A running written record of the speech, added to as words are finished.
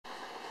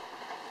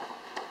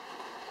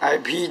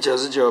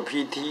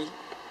IP-99PT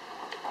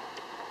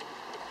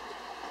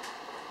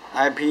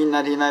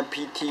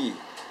IP-99PT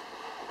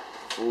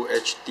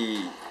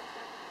 5HD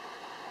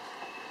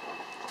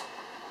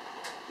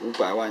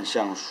 500万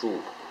像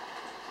素。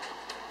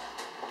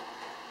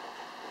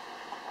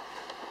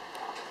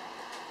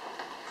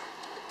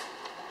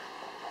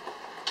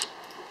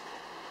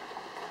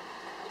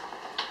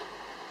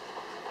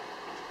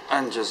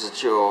按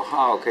99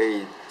号可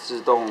以自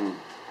动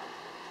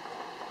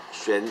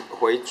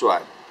回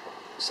转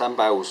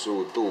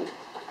355度，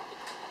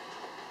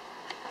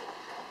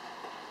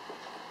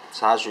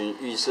查询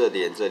预设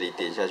点，这里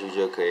点下去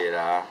就可以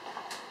啦。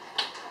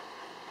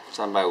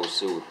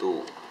355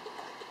度。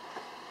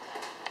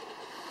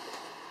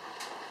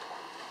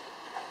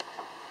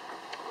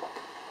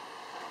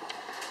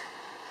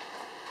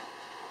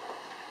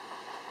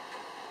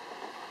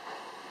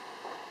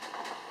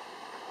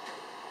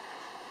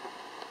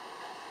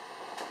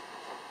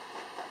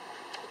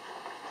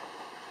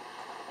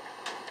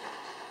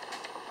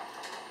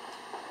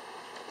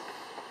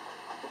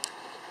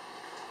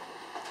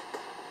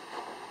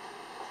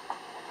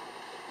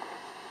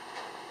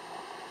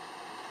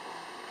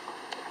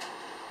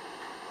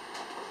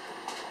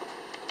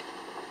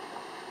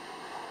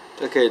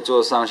这可以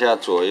做上下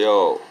左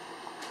右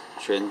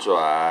旋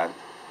转，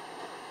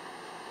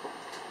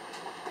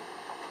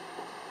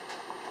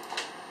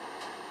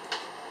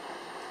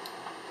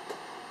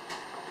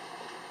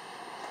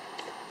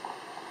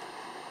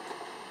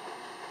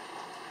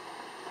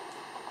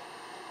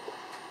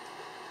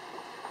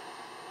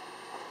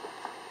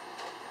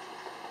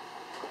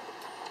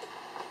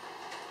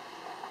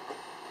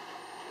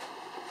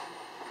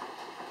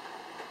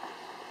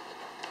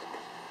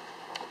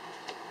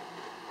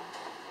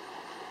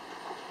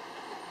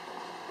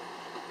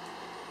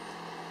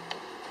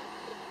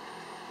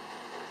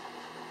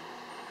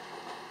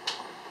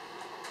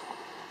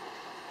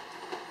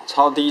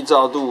超低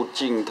照度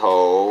镜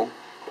头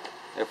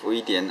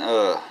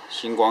f1.2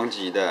 星光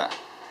级的，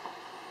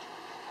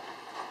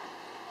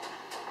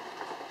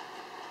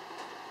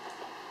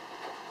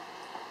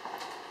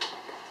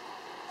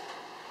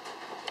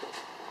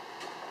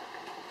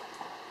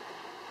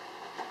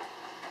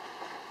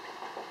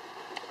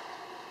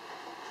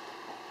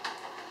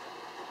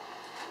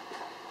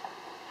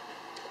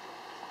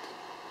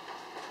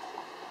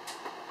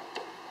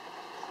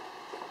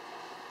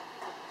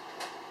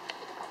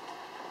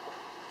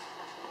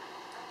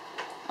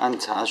按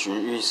查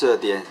询预设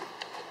点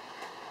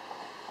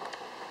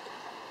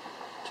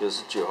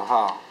，99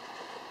号，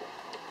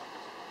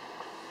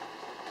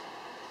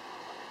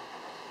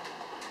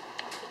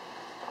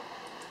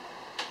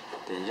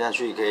点下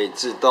去可以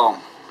自动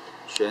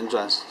旋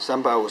转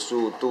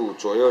355度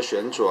左右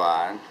旋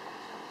转。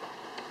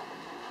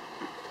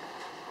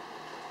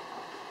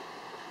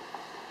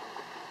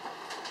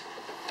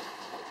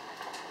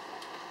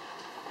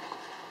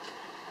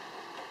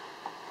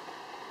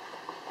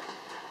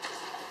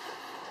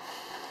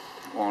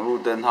网路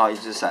灯号一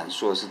直闪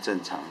烁是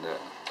正常的，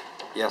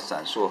要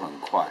闪烁很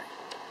快。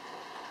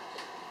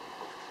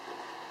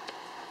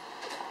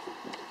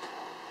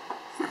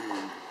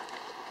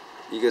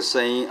一个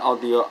声音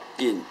Audio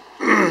In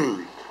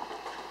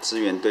资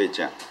源对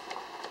讲，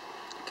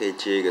可以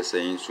接一个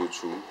声音输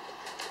出。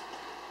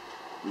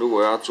如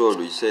果要做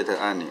Reset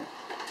按钮，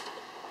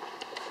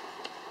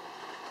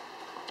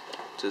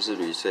这是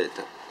Reset。